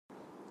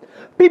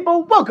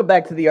People, welcome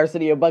back to the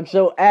Arsenio Bug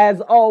Show.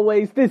 As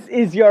always, this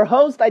is your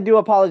host. I do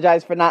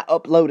apologize for not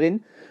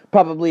uploading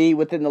probably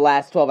within the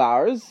last 12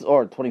 hours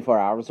or 24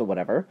 hours or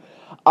whatever.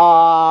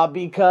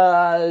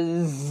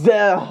 Because,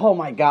 oh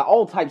my God,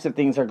 all types of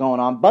things are going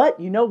on. But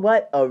you know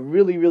what? A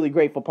really, really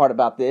grateful part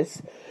about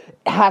this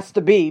has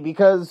to be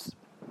because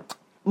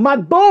my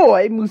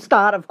boy,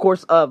 Mustad, of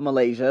course, of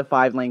Malaysia,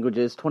 5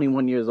 languages,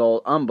 21 years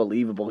old,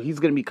 unbelievable. He's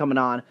going to be coming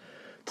on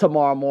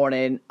tomorrow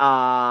morning,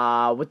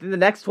 within the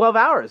next 12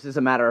 hours, as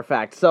a matter of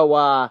fact.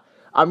 So,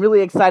 I'm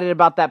really excited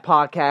about that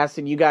podcast,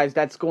 and you guys,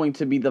 that's going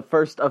to be the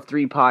first of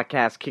 3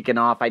 podcasts kicking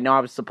off. I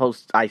know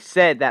I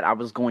said that I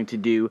was going to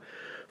do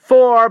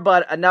 4,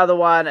 but another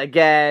one,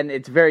 again,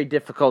 it's very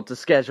difficult to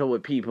schedule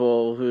with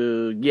people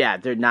who,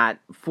 they're not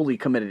fully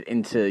committed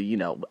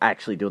into,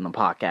 actually doing the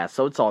podcast,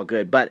 so it's all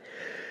good. But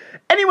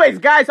anyways,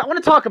 guys, I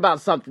want to talk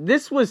about something.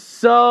 This was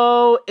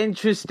so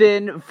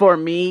interesting for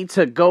me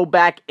to go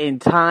back in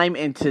time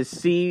and to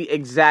see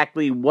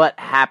exactly what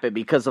happened.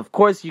 Because, of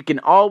course, you can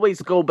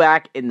always go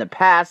back in the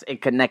past and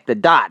connect the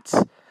dots,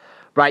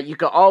 right? You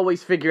can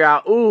always figure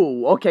out,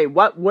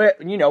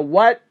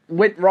 what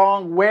went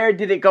wrong? Where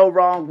did it go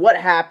wrong? What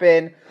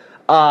happened?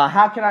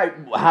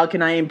 How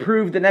can I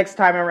improve the next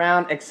time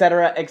around,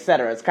 etc.,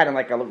 etc. It's kind of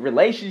like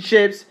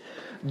relationships,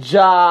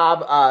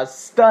 job,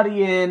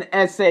 studying,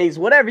 essays,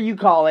 whatever you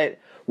call it,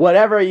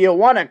 whatever you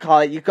want to call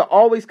it, you can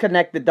always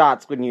connect the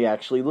dots when you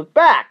actually look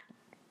back.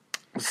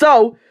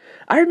 So,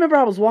 I remember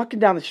I was walking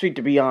down the street,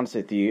 to be honest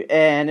with you,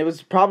 and it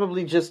was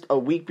probably just a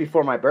week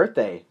before my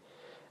birthday.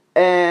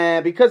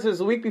 And because it was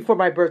a week before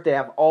my birthday,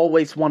 I've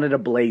always wanted a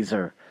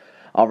blazer.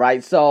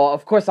 Alright, so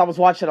of course I was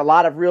watching a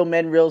lot of Real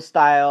Men, Real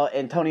Style,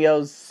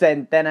 Antonio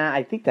Centena,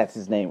 I think that's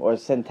his name, or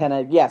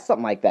Centena,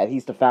 something like that,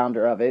 he's the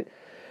founder of it,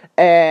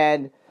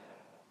 and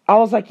I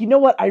was like, you know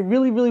what, I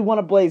really, really want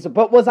a blazer.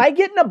 But was I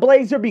getting a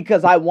blazer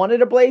because I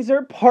wanted a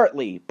blazer?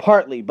 Partly,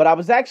 but I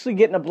was actually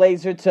getting a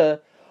blazer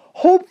to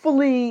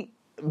hopefully,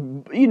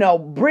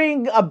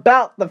 bring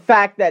about the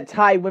fact that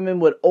Thai women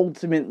would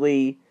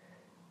ultimately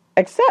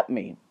accept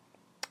me.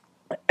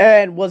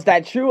 And was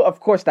that true? Of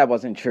course that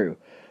wasn't true.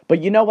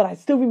 But you know what, I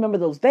still remember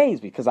those days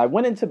because I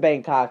went into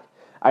Bangkok.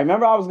 I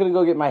remember I was going to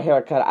go get my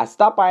hair cut. I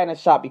stopped by in a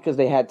shop because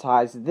they had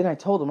ties. And then I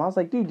told them, I was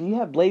like, dude, do you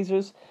have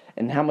blazers?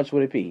 And how much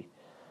would it be?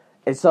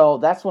 And so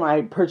that's when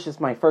I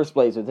purchased my first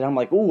blazer. Then I'm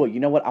like, ooh, you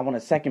know what? I want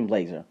a second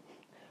blazer,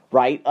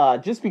 right?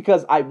 Just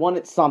because I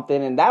wanted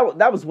something, and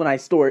that was when I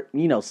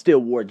still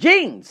wore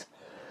jeans.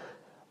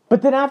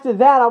 But then after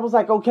that, I was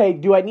like, okay,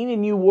 do I need a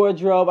new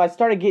wardrobe? I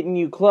started getting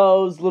new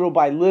clothes little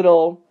by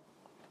little.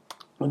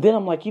 And then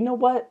I'm like, you know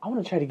what? I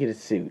want to try to get a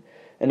suit.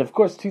 And of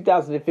course,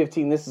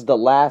 2015, this is the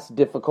last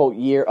difficult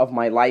year of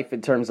my life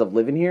in terms of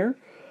living here.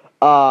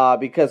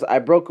 Because I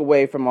broke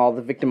away from all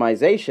the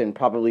victimization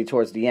probably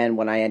towards the end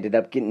when I ended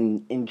up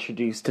getting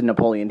introduced to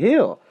Napoleon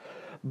Hill.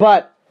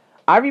 But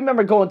I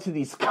remember going to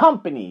these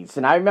companies,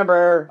 and I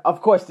remember,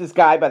 of course, this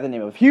guy by the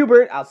name of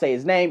Hubert. I'll say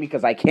his name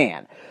because I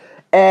can.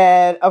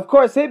 And, of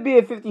course, him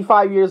being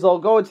 55 years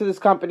old, going to this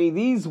company,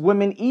 these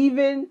women,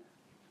 even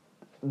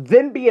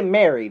them being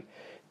married,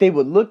 they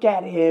would look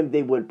at him,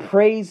 they would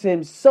praise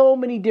him, so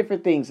many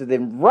different things. And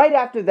then right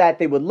after that,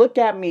 they would look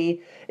at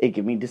me and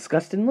give me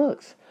disgusting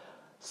looks.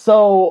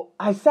 So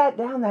I sat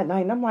down that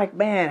night and I'm like,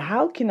 man,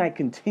 how can I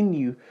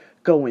continue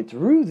going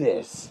through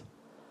this?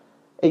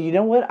 And you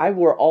know what? I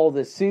wore all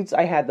the suits.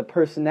 I had the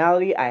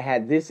personality. I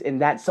had this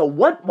and that. So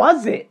what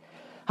was it?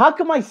 How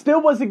come I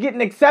still wasn't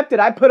getting accepted?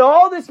 I put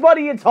all this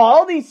money into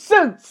all these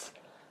suits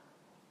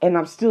and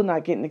I'm still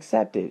not getting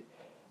accepted.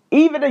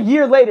 Even a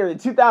year later in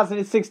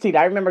 2016,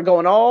 I remember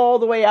going all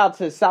the way out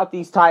to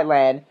Southeast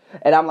Thailand.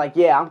 And I'm like,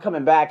 I'm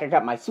coming back. I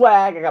got my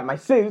swag. I got my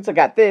suits. I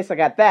got this. I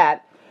got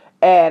that.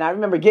 And I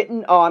remember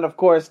getting on, of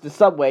course, the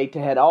subway to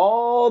head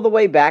all the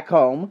way back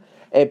home,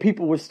 and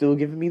people were still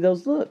giving me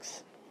those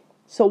looks.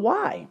 So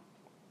why?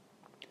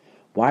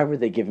 Why were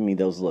they giving me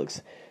those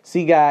looks?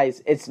 See,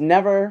 guys, it's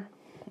never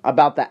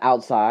about the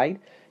outside.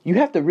 You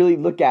have to really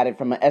look at it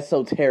from an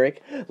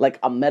esoteric, like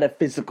a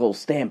metaphysical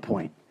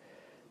standpoint.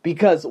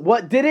 Because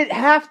what did it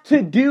have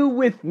to do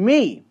with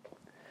me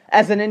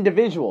as an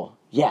individual?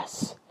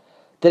 Yes.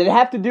 Did it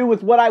have to do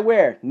with what I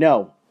wear?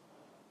 No.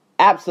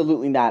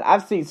 Absolutely not.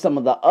 I've seen some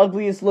of the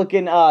ugliest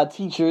looking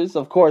teachers,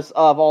 of course,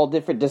 of all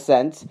different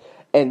descents.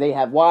 And they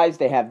have wives,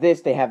 they have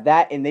this, they have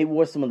that. And they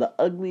wore some of the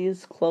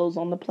ugliest clothes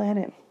on the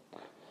planet.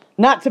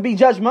 Not to be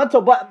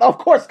judgmental, but of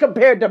course,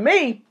 compared to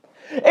me,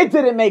 it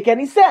didn't make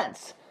any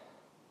sense.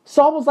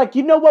 So I was like,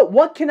 you know what?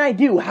 What can I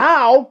do?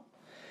 How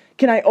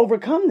can I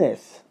overcome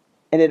this?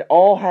 And it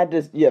all had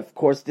to, of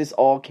course, this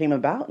all came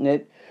about. And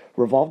it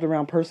revolved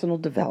around personal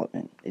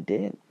development. It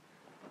did.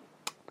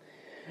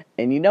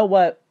 And you know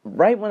what?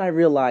 Right when I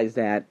realized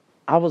that,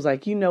 I was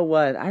like, you know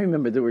what? I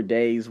remember there were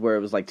days where it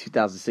was like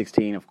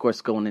 2016, of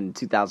course, going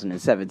into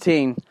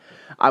 2017.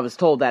 I was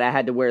told that I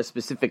had to wear a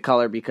specific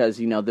color because,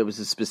 there was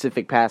a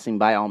specific passing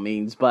by all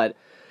means. But,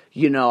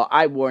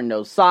 I wore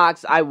no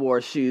socks. I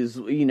wore shoes,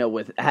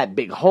 had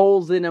big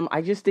holes in them.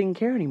 I just didn't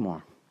care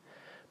anymore.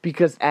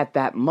 Because at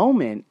that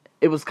moment,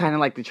 it was kind of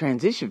like the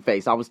transition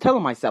phase. I was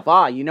telling myself,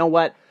 you know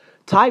what?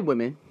 Thai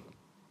women,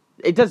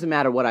 it doesn't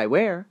matter what I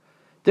wear.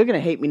 They're going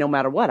to hate me no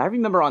matter what. I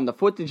remember on the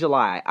 4th of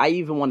July, I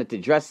even wanted to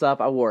dress up.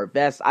 I wore a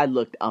vest. I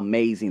looked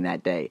amazing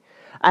that day.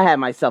 I had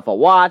myself a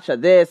watch, a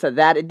this, a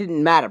that. It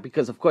didn't matter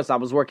because, of course, I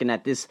was working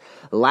at this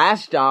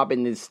last job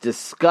in this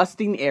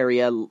disgusting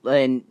area.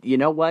 And you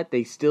know what?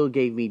 They still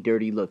gave me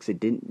dirty looks.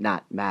 It did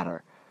not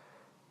matter.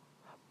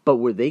 But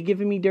were they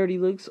giving me dirty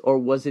looks? Or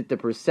was it the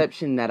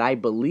perception that I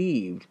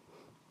believed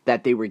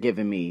that they were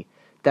giving me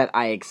that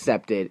I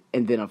accepted?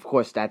 And then, of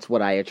course, that's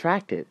what I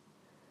attracted.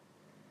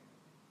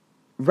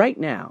 Right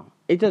now,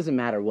 it doesn't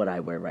matter what I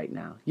wear right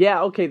now.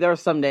 Yeah, okay, there are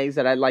some days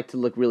that I like to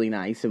look really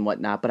nice and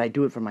whatnot, but I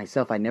do it for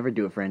myself. I never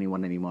do it for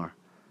anyone anymore.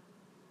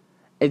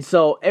 And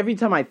so every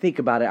time I think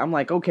about it, I'm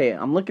like, okay,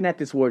 I'm looking at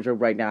this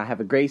wardrobe right now. I have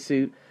a gray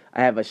suit.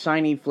 I have a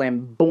shiny,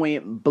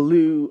 flamboyant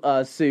blue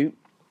suit.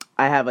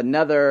 I have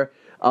another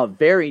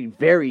very,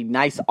 very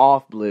nice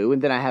off blue.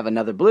 And then I have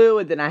another blue.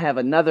 And then I have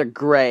another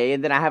gray.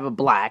 And then I have a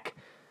black.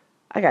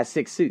 I got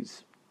 6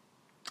 suits.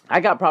 I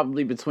got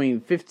probably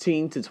between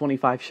 15 to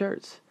 25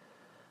 shirts.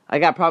 I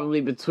got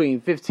probably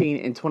between 15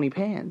 and 20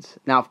 pants.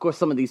 Now, of course,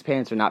 some of these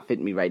pants are not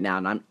fitting me right now,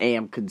 and I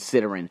am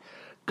considering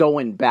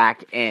going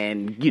back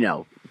and,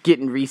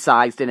 getting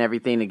resized and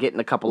everything and getting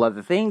a couple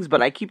other things.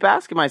 But I keep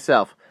asking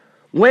myself,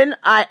 when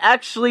I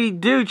actually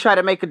do try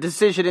to make a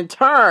decision in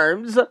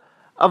terms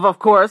of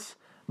course,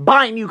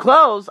 buying new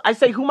clothes, I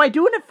say, who am I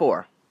doing it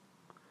for?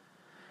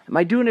 Am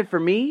I doing it for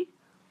me,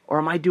 or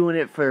am I doing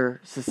it for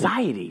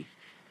society?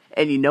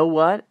 And you know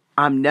what?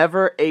 I'm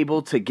never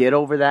able to get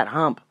over that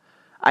hump.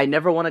 I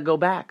never want to go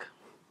back.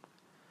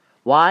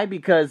 Why?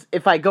 Because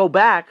if I go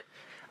back,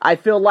 I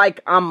feel like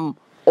I'm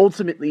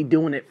ultimately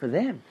doing it for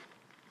them.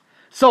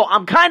 So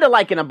I'm kind of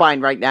like in a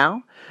bind right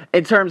now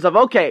in terms of,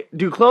 okay,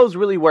 do clothes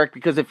really work?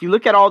 Because if you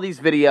look at all these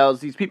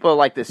videos, these people are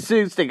like the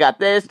suits, they got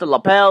this, the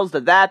lapels,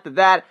 the that, the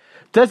that.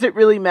 Does it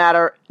really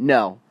matter?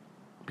 No.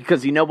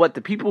 Because you know what?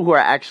 The people who are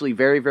actually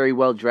very, very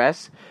well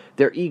dressed,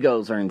 their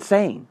egos are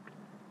insane.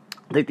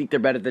 They think they're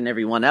better than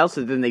everyone else,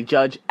 and then they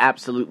judge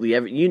absolutely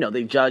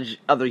they judge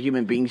other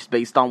human beings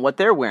based on what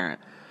they're wearing.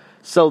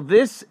 So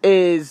this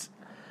is,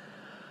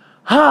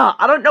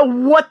 I don't know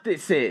what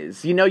this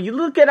is. You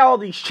look at all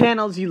these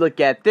channels, you look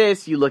at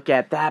this, you look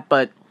at that,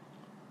 but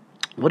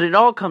what it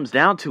all comes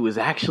down to is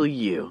actually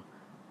you.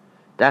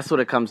 That's what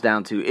it comes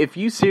down to. If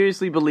you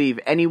seriously believe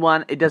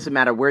anyone, it doesn't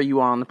matter where you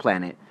are on the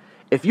planet,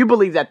 if you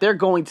believe that they're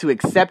going to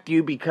accept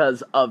you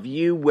because of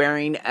you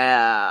wearing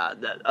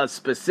a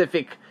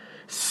specific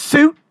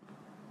suit,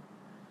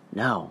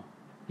 no,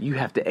 you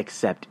have to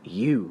accept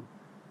you.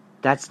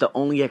 That's the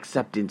only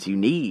acceptance you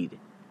need.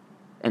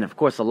 And of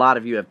course, a lot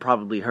of you have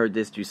probably heard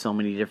this through so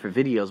many different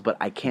videos, but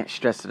I can't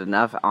stress it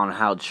enough on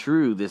how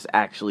true this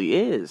actually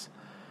is.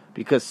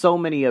 Because so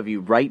many of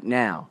you right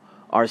now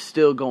are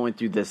still going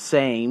through the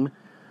same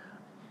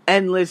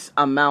endless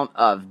amount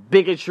of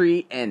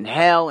bigotry and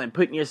hell and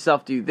putting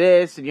yourself through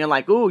this. And you're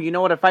like, ooh, you know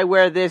what? If I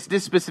wear this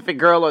specific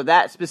girl or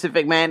that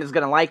specific man is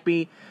going to like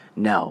me.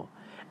 No.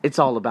 It's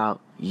all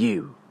about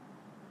you.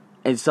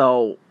 And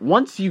so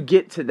once you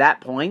get to that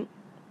point,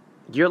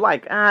 you're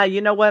like,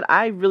 you know what?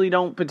 I really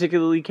don't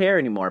particularly care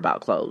anymore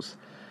about clothes.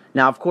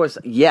 Now, of course,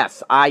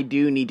 yes, I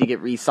do need to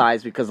get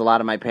resized because a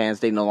lot of my pants,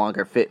 they no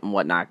longer fit and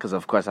whatnot because,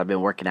 of course, I've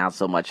been working out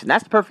so much. And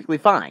that's perfectly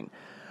fine.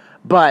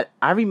 But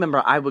I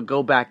remember I would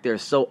go back there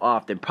so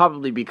often,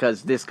 probably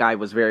because this guy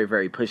was very,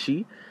 very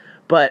pushy.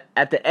 But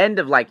at the end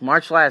of,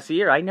 March last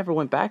year, I never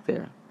went back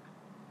there.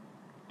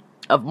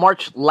 Of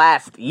March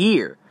last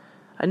year,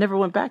 I never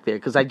went back there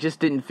because I just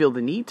didn't feel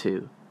the need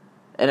to.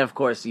 And of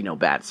course,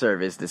 bad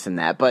service, this and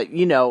that. But,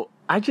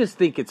 I just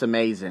think it's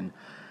amazing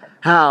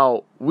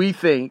how we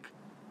think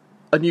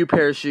a new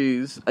pair of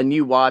shoes, a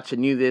new watch, a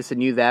new this, a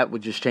new that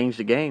would just change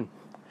the game.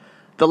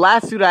 The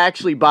last suit I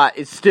actually bought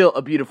is still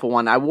a beautiful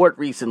one. I wore it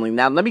recently.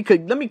 Now, let me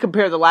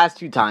compare the last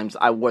 2 times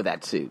I wore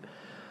that suit.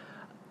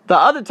 The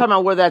other time I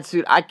wore that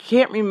suit, I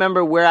can't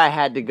remember where I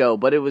had to go,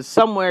 but it was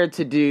somewhere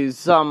to do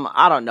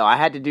I don't know. I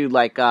had to do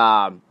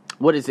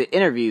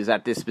interviews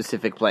at this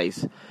specific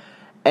place.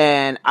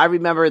 And I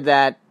remember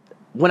that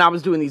when I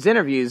was doing these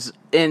interviews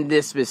in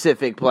this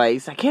specific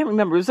place, I can't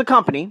remember, it was a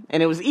company,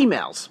 and it was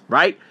emails,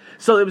 right?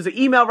 So it was an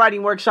email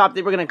writing workshop.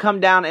 They were going to come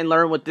down and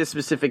learn with this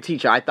specific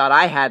teacher. I thought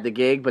I had the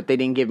gig, but they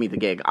didn't give me the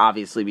gig,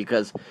 obviously,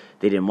 because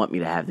they didn't want me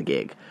to have the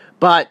gig.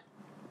 But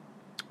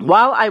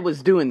while I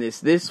was doing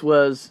this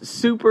was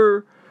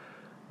super,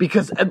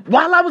 because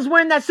while I was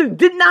wearing that suit,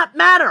 did not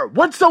matter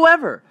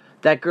whatsoever.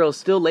 That girl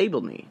still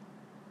labeled me.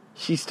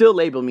 She still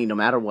labeled me no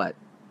matter what.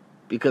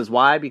 Because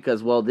why?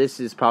 Because, well, this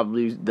is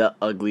probably the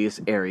ugliest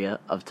area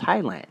of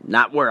Thailand.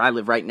 Not where I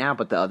live right now,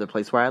 but the other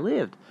place where I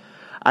lived.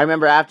 I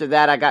remember after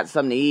that, I got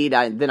something to eat.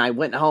 Then I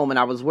went home and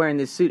I was wearing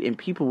this suit and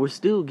people were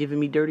still giving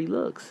me dirty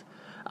looks.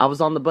 I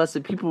was on the bus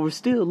and people were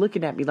still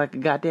looking at me like a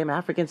goddamn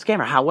African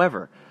scammer.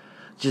 However,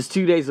 just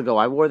 2 days ago,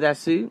 I wore that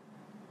suit.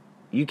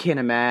 You can't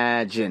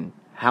imagine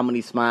how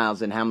many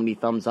smiles and how many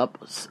thumbs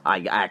ups I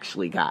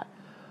actually got.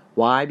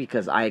 Why?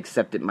 Because I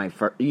accepted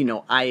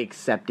I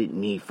accepted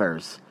me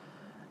first.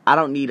 I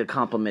don't need a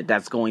compliment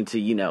that's going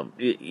to,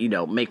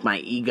 make my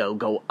ego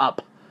go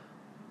up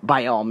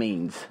by all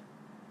means.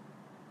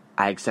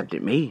 I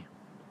accepted me.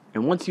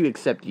 And once you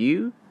accept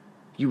you,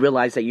 you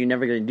realize that you're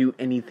never going to do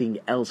anything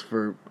else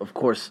for, of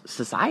course,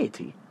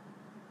 society.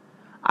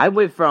 I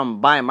went from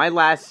buying my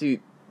last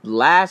suit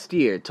last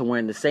year to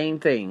wearing the same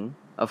thing,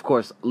 of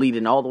course,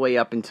 leading all the way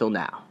up until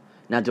now.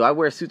 Now, do I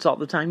wear suits all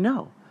the time?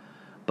 No.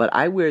 But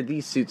I wear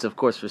these suits, of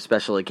course, for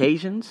special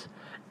occasions.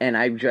 And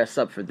I dress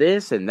up for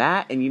this and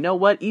that. And you know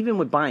what? Even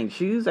with buying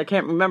shoes, I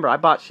can't remember. I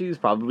bought shoes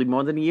probably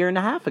more than a year and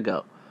a half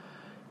ago.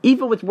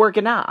 Even with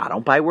working out, I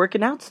don't buy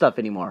working out stuff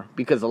anymore.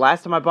 Because the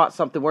last time I bought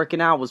something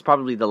working out was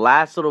probably the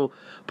last little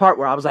part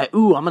where I was like,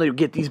 ooh, I'm going to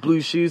get these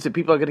blue shoes and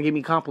people are going to give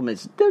me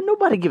compliments.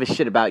 Nobody give a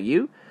shit about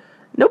you.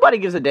 Nobody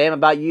gives a damn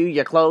about you,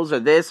 your clothes, or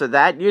this or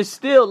that. You're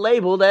still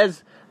labeled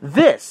as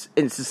this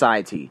in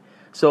society.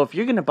 So if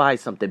you're going to buy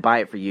something, buy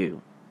it for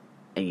you.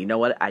 And you know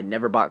what? I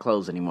never bought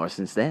clothes anymore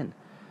since then.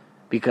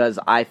 Because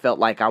I felt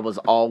like I was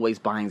always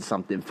buying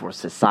something for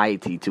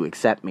society to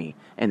accept me.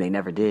 And they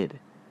never did.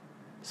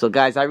 So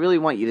guys, I really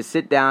want you to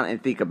sit down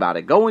and think about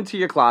it. Go into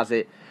your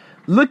closet,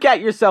 look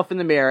at yourself in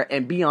the mirror,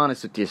 and be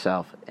honest with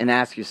yourself. And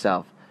ask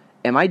yourself,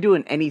 am I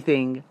doing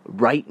anything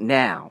right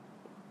now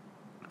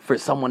for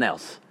someone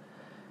else?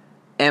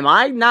 Am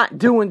I not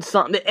doing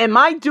something? Am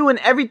I doing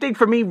everything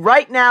for me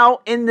right now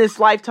in this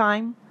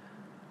lifetime?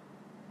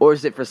 Or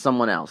is it for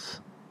someone else?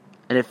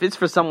 And if it's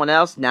for someone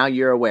else, now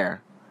you're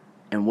aware.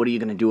 And what are you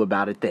going to do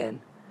about it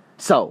then?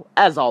 So,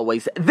 as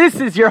always, this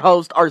is your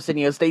host,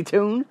 Arsenio. Stay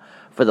tuned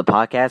for the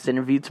podcast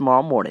interview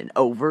tomorrow morning.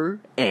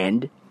 Over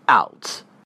and out.